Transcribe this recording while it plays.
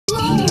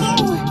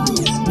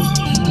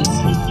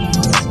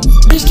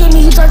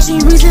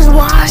13 reasons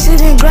why I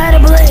shouldn't grab a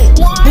blade.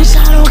 Bitch,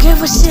 I don't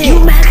give a shit. You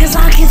mad cause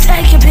I can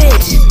take your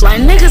bitch. Like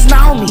niggas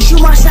know me.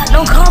 Shoot my shot,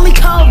 don't call me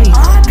Kobe.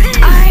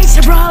 I ain't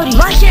your brody.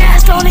 Like your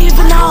ass don't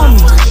even know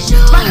me.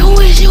 Like who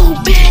is you,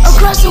 bitch?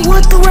 Aggressive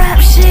with the rap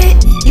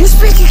shit. You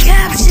speaking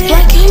cap shit.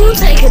 Like can you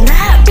take a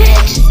nap,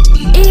 bitch?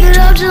 Eat it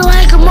up just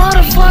like a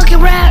motherfucking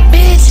rap,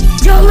 bitch.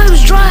 Your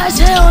lips dry as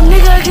hell,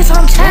 nigga, get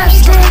some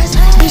chapstick.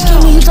 Bitch,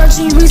 give me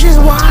 13 reasons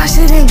why I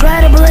shouldn't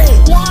grab a blade.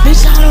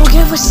 Bitch, I don't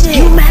give a shit.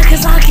 You mad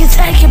cause I can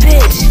take your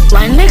bitch.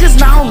 Like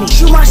niggas know me.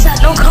 Shoot my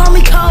shot, don't call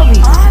me Kobe.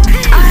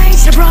 I ain't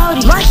your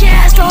brody. Like your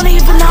ass don't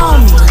even know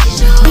me.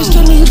 Bitch,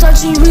 give me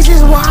 13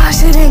 reasons why I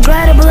shouldn't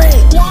grab a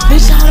blade.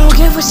 Bitch, I don't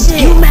give a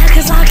shit. You mad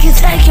cause I can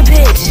take your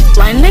bitch.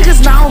 Like niggas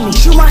know me.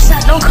 Shoot my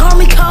shot, don't call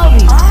me Kobe.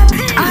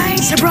 I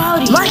ain't your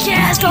brody. Like your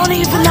ass don't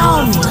even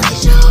know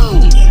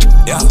me.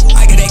 Yeah,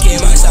 I get that kid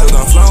in my shop, we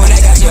gon' flow. When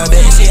I got you a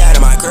bitch, she out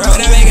of my girl.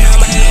 When I make it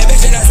on my head,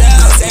 bitch, in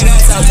herself. Say that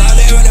so tall,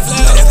 they run the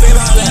flow. Let the free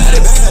ball out of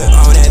the bed.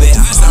 On that bitch,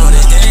 I saw on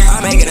that thing.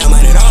 I'm making that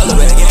money all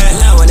over again.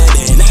 Now when that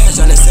bitch, niggas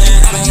tryna sin.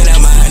 I'm making that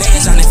money,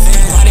 niggas tryna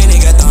fin. Why these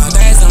niggas throwing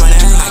threats on my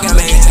name? I can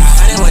make it top,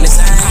 I didn't want to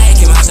sign. I ain't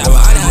keep my shop,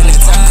 but I done the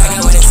top. I got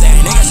what they say,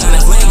 niggas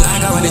tryna fling. I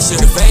got what they shoot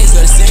the face,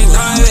 go to sing.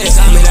 No, bitch,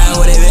 I mean that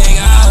with it big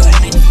out.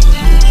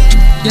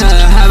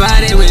 Yeah, how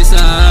about it with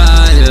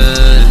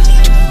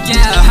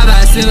yeah, how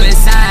about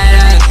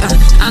suicide?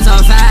 I'm so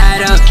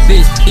fired up,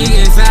 bitch, you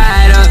get fired